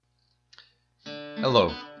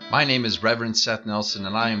Hello, my name is Reverend Seth Nelson,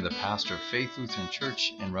 and I am the pastor of Faith Lutheran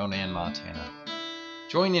Church in Ronan, Montana.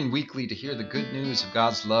 Join in weekly to hear the good news of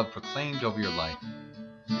God's love proclaimed over your life.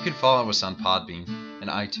 You can follow us on Podbean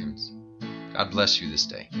and iTunes. God bless you this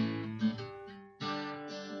day.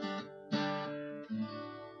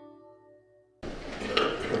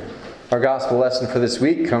 Our gospel lesson for this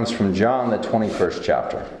week comes from John, the 21st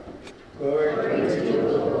chapter. Glory to you,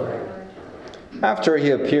 Lord. After he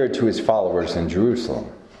appeared to his followers in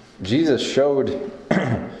Jerusalem, Jesus showed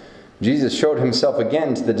himself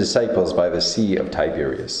again to the disciples by the Sea of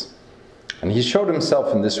Tiberias. And he showed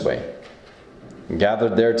himself in this way.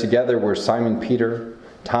 Gathered there together were Simon Peter,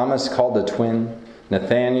 Thomas called the twin,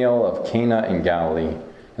 Nathanael of Cana in Galilee,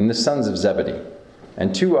 and the sons of Zebedee,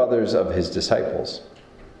 and two others of his disciples.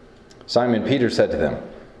 Simon Peter said to them,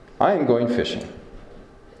 "I am going fishing."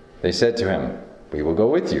 They said to him, "We will go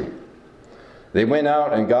with you." They went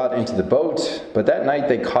out and got into the boat, but that night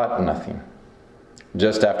they caught nothing.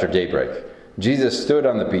 Just after daybreak, Jesus stood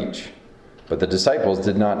on the beach, but the disciples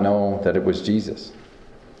did not know that it was Jesus.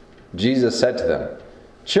 Jesus said to them,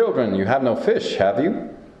 "Children, you have no fish, have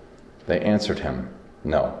you?" They answered him,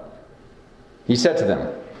 "No." He said to them,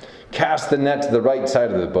 "Cast the net to the right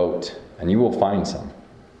side of the boat, and you will find some."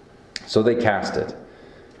 So they cast it,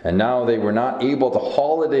 and now they were not able to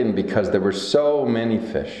haul it in because there were so many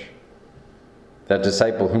fish. That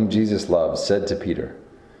disciple whom Jesus loved said to Peter,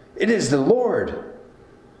 "It is the Lord."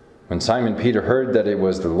 When Simon Peter heard that it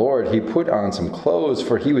was the Lord, he put on some clothes,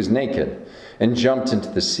 for he was naked, and jumped into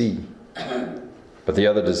the sea. But the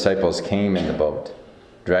other disciples came in the boat,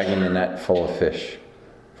 dragging the net full of fish,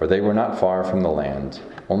 for they were not far from the land,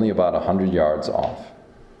 only about 100 yards off.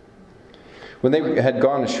 When they had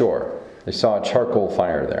gone ashore, they saw a charcoal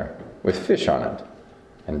fire there, with fish on it,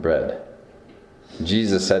 and bread.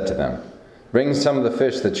 Jesus said to them, "Bring some of the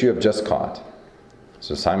fish that you have just caught."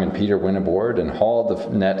 So Simon Peter went aboard and hauled the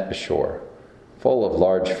net ashore, full of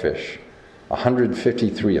large fish,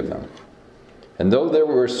 153 of them. And even though there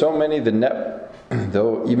were so many, the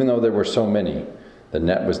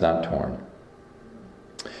net was not torn.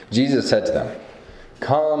 Jesus said to them,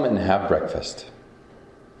 "Come and have breakfast."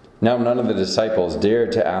 Now none of the disciples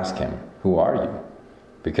dared to ask him, "Who are you?"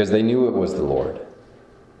 because they knew it was the Lord.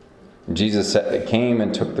 Jesus came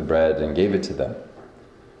and took the bread and gave it to them,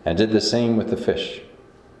 and did the same with the fish.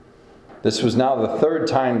 This was now the third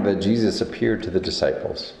time that Jesus appeared to the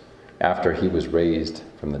disciples, after he was raised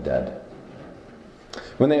from the dead.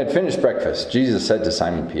 When they had finished breakfast, Jesus said to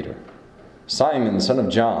Simon Peter, "Simon, son of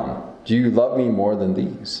John, do you love me more than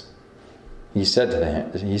these?" He said to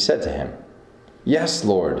him, "Yes,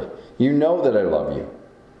 Lord, you know that I love you."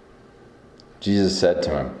 Jesus said to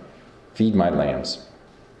him, "Feed my lambs."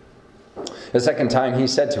 The second time he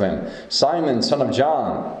said to him, "Simon, son of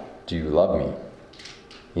John, do you love me?"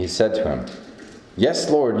 He said to him, "Yes,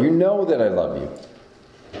 Lord, you know that I love you."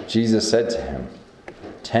 Jesus said to him,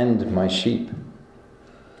 "Tend my sheep."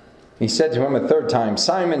 He said to him a third time,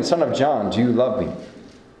 "Simon, son of John, do you love me?"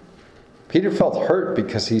 Peter felt hurt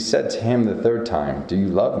because he said to him the third time, "Do you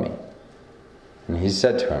love me?" And he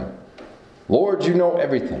said to him, "Lord, you know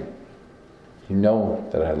everything. You know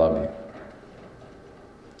that I love you."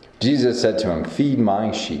 Jesus said to him, "Feed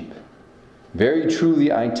my sheep. Very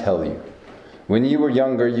truly I tell you, when you were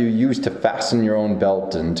younger, you used to fasten your own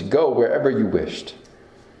belt and to go wherever you wished.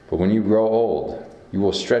 But when you grow old, you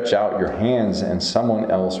will stretch out your hands and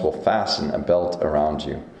someone else will fasten a belt around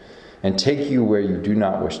you and take you where you do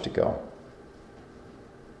not wish to go."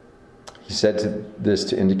 He said this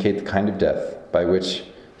to indicate the kind of death by which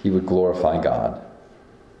he would glorify God.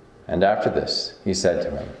 And after this, he said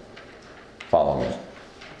to him, "Follow me."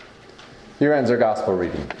 Here ends our gospel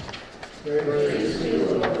reading. Praise to you,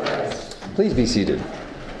 Lord Christ. Please be seated.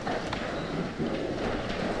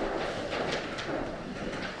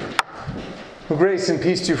 Well, grace and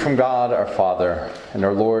peace to you from God our Father and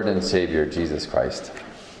our Lord and Savior Jesus Christ.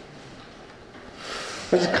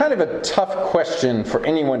 It's kind of a tough question for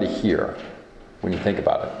anyone to hear when you think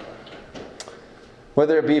about it.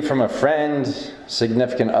 Whether it be from a friend,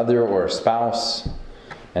 significant other, or a spouse,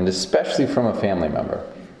 and especially from a family member.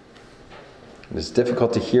 It is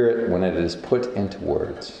difficult to hear it when it is put into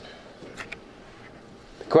words.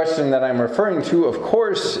 The question that I'm referring to, of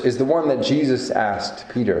course, is the one that Jesus asked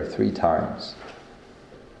Peter 3 times.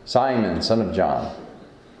 "Simon, son of John,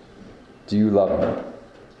 do you love me?"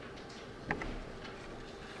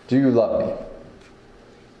 Do you love me?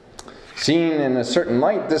 Seen in a certain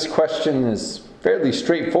light, this question is fairly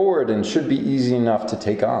straightforward and should be easy enough to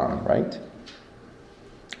take on, right?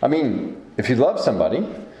 I mean, if you love somebody,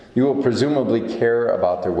 you will presumably care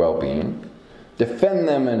about their well-being, defend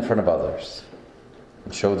them in front of others,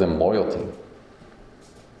 and show them loyalty.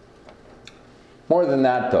 More than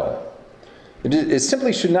that, though, it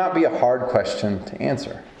simply should not be a hard question to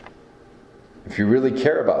answer. If you really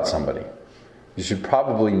care about somebody, you should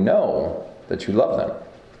probably know that you love them.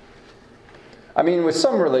 I mean, with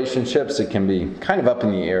some relationships, it can be kind of up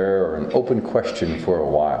in the air or an open question for a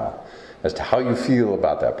while as to how you feel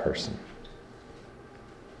about that person.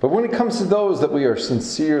 But when it comes to those that we are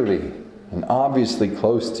sincerely and obviously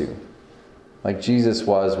close to, like Jesus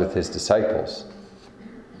was with his disciples,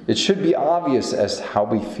 it should be obvious as to how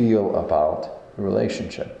we feel about the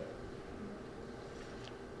relationship.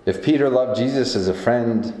 If Peter loved Jesus as a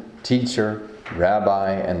friend, teacher,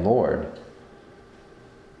 rabbi, and Lord,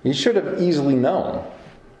 he should have easily known,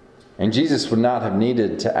 and Jesus would not have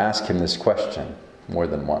needed to ask him this question more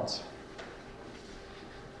than once.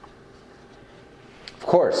 Of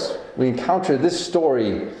course, we encounter this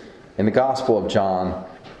story in the Gospel of John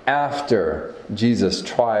after Jesus'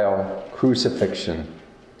 trial, crucifixion,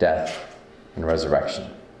 death, and resurrection.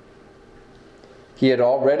 He had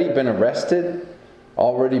already been arrested,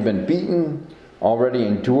 already been beaten, already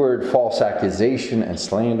endured false accusation and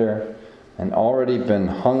slander, and already been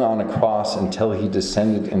hung on a cross until he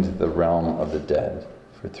descended into the realm of the dead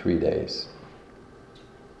for 3 days.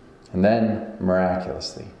 And then,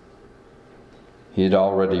 miraculously, he had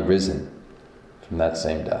already risen from that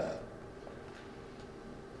same death.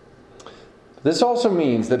 This also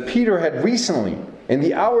means that Peter had recently, in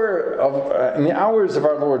the hours of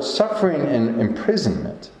our Lord's suffering and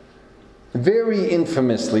imprisonment, very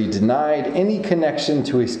infamously denied any connection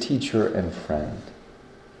to his teacher and friend.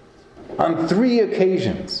 On 3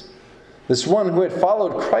 occasions, this one who had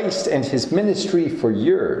followed Christ and his ministry for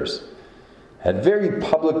years had very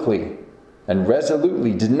publicly and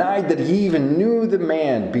resolutely denied that he even knew the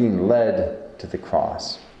man being led to the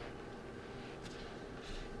cross.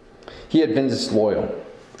 He had been disloyal,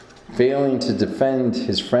 failing to defend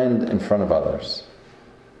his friend in front of others,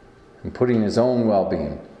 and putting his own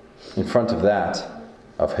well-being in front of that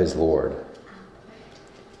of his Lord.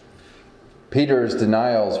 Peter's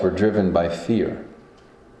denials were driven by fear,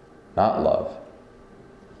 not love.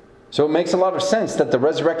 So it makes a lot of sense that the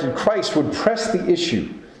resurrected Christ would press the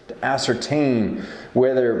issue to ascertain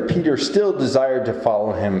whether Peter still desired to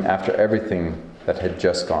follow him after everything that had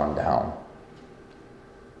just gone down.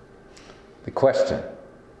 The question,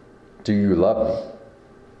 "Do you love me?"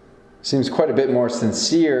 seems quite a bit more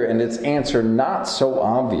sincere, and its answer not so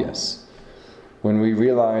obvious when we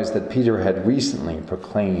realize that Peter had recently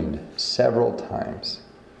proclaimed several times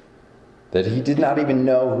that he did not even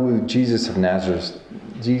know who Jesus of Nazareth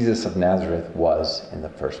was in the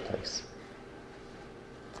first place.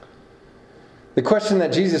 The question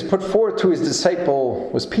that Jesus put forth to his disciple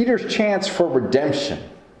was Peter's chance for redemption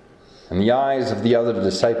in the eyes of the other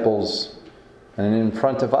disciples and in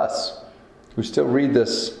front of us, who still read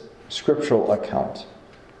this scriptural account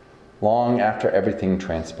long after everything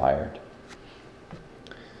transpired.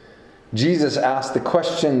 Jesus asked the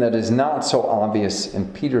question that is not so obvious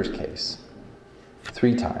in Peter's case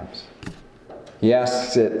 3 times. He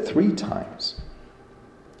asks it 3 times.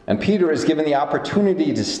 And Peter is given the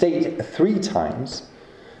opportunity to state 3 times,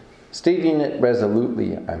 stating it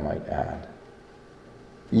resolutely, I might add.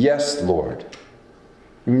 "Yes, Lord,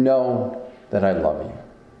 you know that I love you."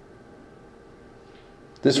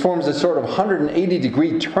 This forms a sort of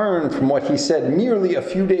 180-degree turn from what he said merely a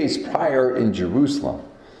few days prior in Jerusalem,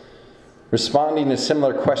 responding to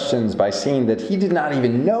similar questions by saying that he did not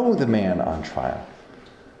even know the man on trial,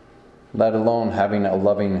 let alone having a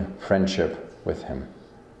loving friendship with him.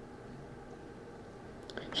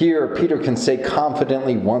 Here, Peter can say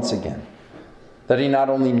confidently once again that he not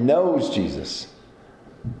only knows Jesus,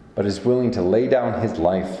 but is willing to lay down his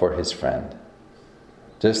life for his friend,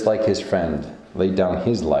 just like his friend laid down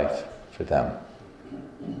his life for them.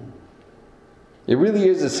 It really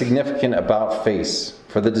is a significant about-face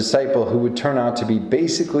for the disciple who would turn out to be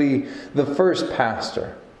basically the first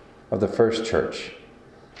pastor of the first church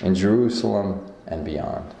in Jerusalem and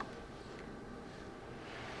beyond.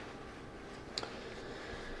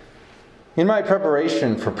 In my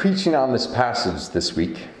preparation for preaching on this passage this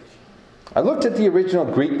week, I looked at the original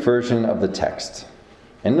Greek version of the text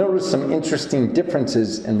and noticed some interesting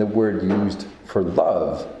differences in the word used for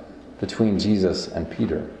love between Jesus and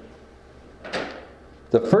Peter.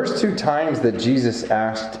 The first 2 times that Jesus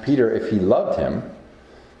asked Peter if he loved him,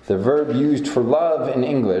 the verb used for love in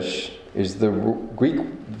English is the Greek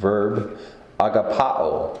verb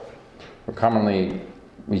agapao, or commonly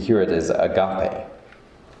we hear it as agape.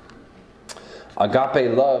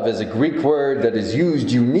 Agape love is a Greek word that is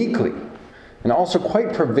used uniquely and also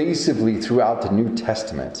quite pervasively throughout the New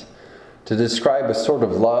Testament to describe a sort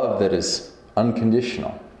of love that is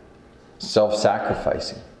unconditional,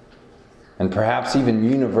 self-sacrificing, and perhaps even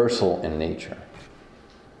universal in nature.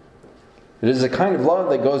 It is a kind of love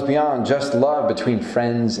that goes beyond just love between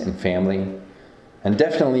friends and family, and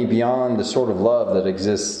definitely beyond the sort of love that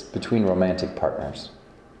exists between romantic partners.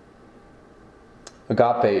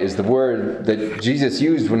 Agape is the word that Jesus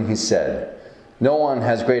used when he said, "No one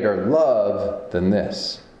has greater love than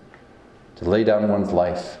this, to lay down one's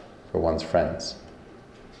life for one's friends."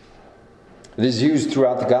 It is used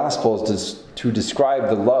throughout the Gospels to describe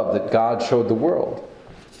the love that God showed the world,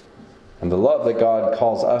 and the love that God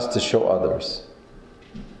calls us to show others,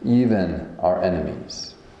 even our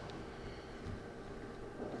enemies.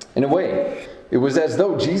 In a way, it was as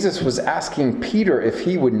though Jesus was asking Peter if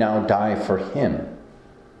he would now die for him,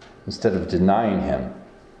 instead of denying him,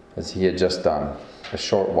 as he had just done a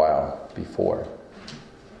short while before.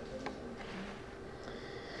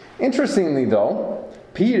 Interestingly, though,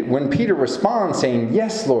 when Peter responds saying,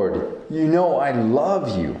 "Yes, Lord, you know I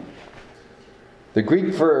love you," the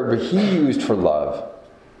Greek verb he used for love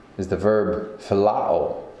is the verb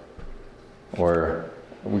philao, or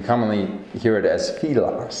we commonly hear it as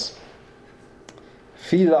philos.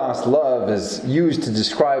 Philos love is used to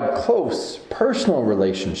describe close, personal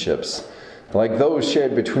relationships, like those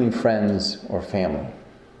shared between friends or family.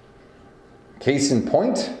 Case in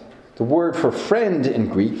point, the word for friend in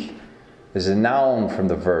Greek is a noun from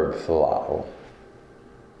the verb philao.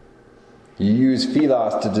 You use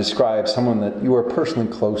philos to describe someone that you are personally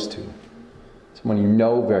close to, someone you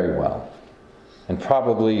know very well, and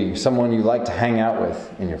probably someone you like to hang out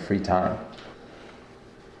with in your free time.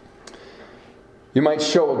 You might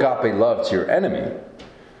show agape love to your enemy,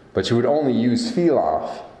 but you would only use philos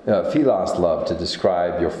love to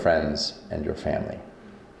describe your friends and your family.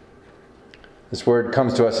 This word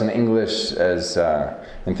comes to us in English as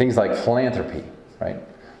in things like philanthropy, right?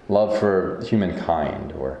 Love for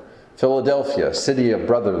humankind, or Philadelphia, city of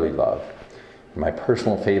brotherly love. And my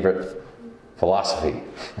personal favorite, philosophy,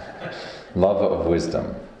 love of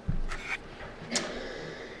wisdom.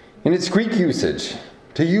 In its Greek usage,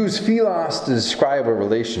 to use philos to describe a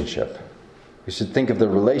relationship, we should think of the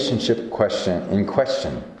relationship in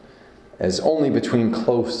question as only between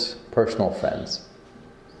close personal friends.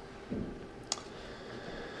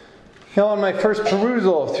 Now, on my first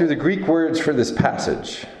perusal through the Greek words for this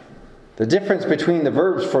passage, the difference between the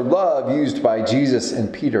verbs for love used by Jesus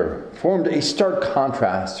and Peter formed a stark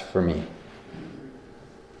contrast for me.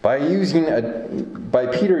 By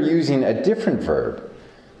Peter using a different verb,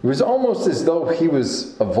 it was almost as though he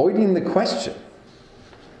was avoiding the question.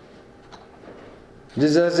 It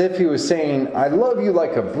is as if he was saying, "I love you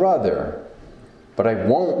like a brother, but I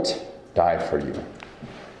won't die for you."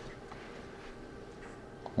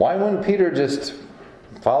 Why wouldn't Peter just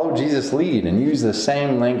follow Jesus' lead and use the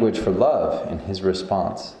same language for love in his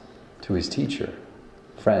response to his teacher,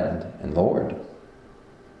 friend, and Lord?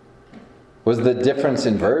 Was the difference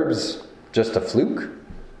in verbs just a fluke?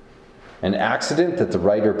 An accident that the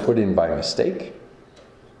writer put in by mistake?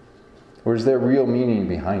 Or is there real meaning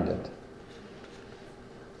behind it?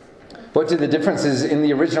 What do the differences in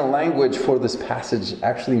the original language for this passage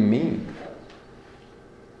actually mean?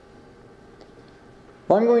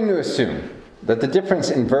 Well, I'm going to assume that the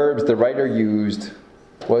difference in verbs the writer used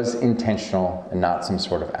was intentional and not some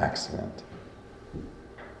sort of accident.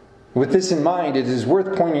 With this in mind, it is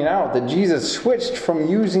worth pointing out that Jesus switched from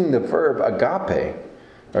using the verb agape,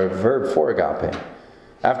 or verb for agape,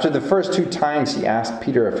 after the first two times he asked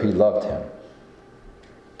Peter if he loved him,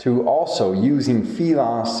 to also using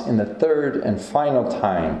philos in the third and final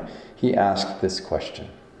time he asked this question.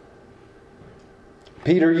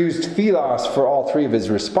 Peter used philos for all three of his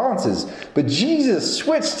responses, but Jesus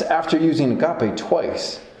switched after using agape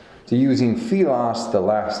twice to using philos the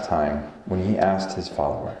last time when he asked his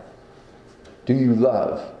follower, "Do you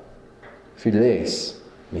love, philes,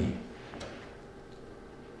 me?"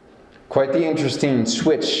 Quite the interesting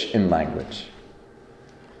switch in language.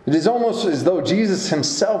 It is almost as though Jesus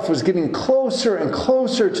himself was getting closer and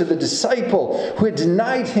closer to the disciple who had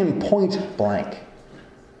denied him point blank.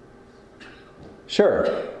 Sure,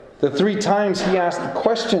 the three times he asked the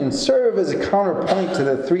question serve as a counterpoint to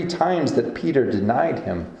the three times that Peter denied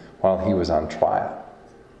him while he was on trial.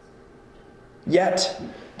 Yet,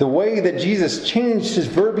 the way that Jesus changed his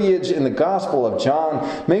verbiage in the Gospel of John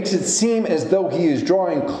makes it seem as though he is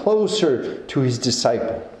drawing closer to his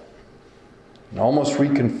disciple, and almost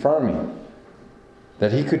reconfirming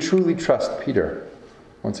that he could truly trust Peter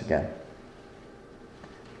once again.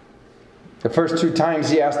 The first two times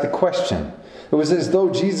he asked the question, it was as though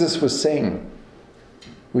Jesus was saying,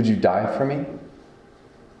 "Would you die for me?"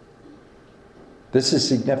 This is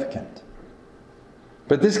significant.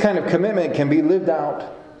 But this kind of commitment can be lived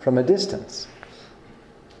out from a distance.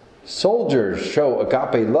 Soldiers show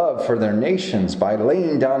agape love for their nations by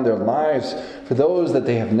laying down their lives for those that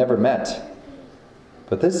they have never met.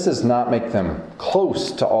 But this does not make them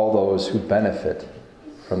close to all those who benefit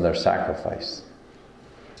from their sacrifice.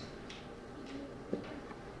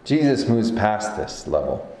 Jesus moves past this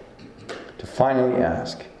level to finally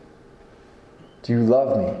ask, do you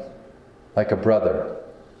love me like a brother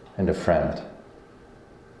and a friend?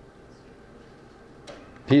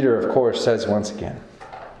 Peter, of course, says once again,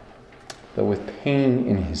 though with pain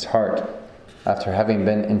in his heart after having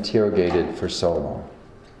been interrogated for so long,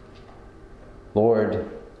 Lord,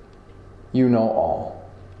 you know all.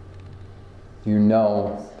 You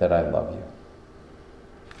know that I love you.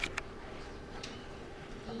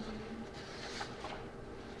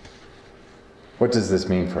 What does this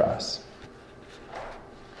mean for us?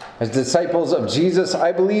 As disciples of Jesus,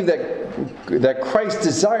 I believe that Christ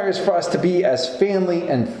desires for us to be as family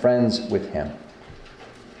and friends with him.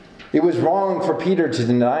 It was wrong for Peter to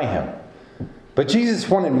deny him, but Jesus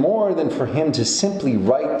wanted more than for him to simply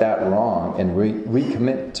right that wrong and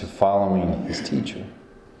recommit to following his teacher.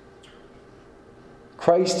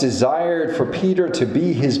 Christ desired for Peter to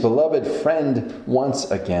be his beloved friend once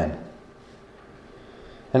again.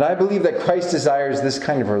 And I believe that Christ desires this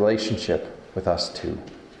kind of relationship with us too.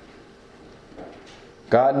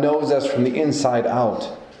 God knows us from the inside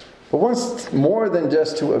out, but wants more than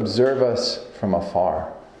just to observe us from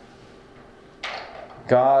afar.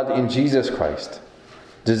 God in Jesus Christ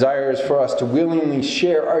desires for us to willingly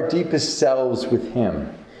share our deepest selves with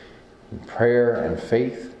him in prayer and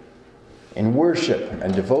faith, in worship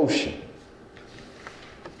and devotion,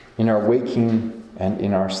 in our waking and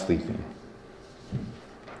in our sleeping,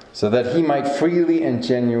 so that he might freely and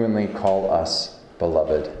genuinely call us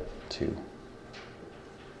beloved too.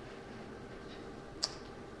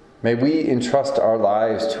 May we entrust our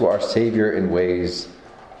lives to our Savior in ways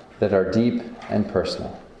that are deep and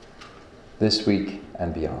personal this week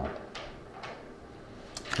and beyond.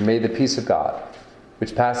 And may the peace of God,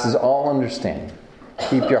 which passes all understanding,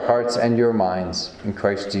 keep your hearts and your minds in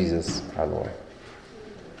Christ Jesus our Lord.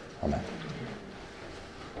 Amen.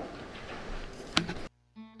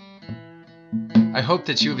 I hope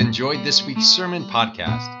that you have enjoyed this week's sermon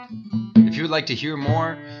podcast. If you would like to hear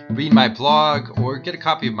more, read my blog, or get a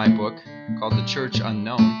copy of my book called The Church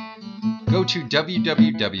Unknown, go to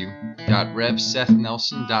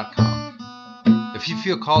www.revsethnelson.com. If you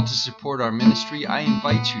feel called to support our ministry, I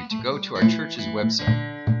invite you to go to our church's website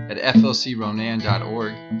at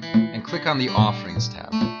flcronan.org and click on the Offerings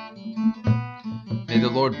tab. May the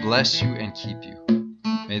Lord bless you and keep you.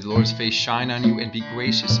 May the Lord's face shine on you and be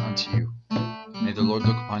gracious unto you. May the Lord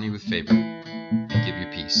look upon you with favor and give you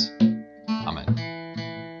peace.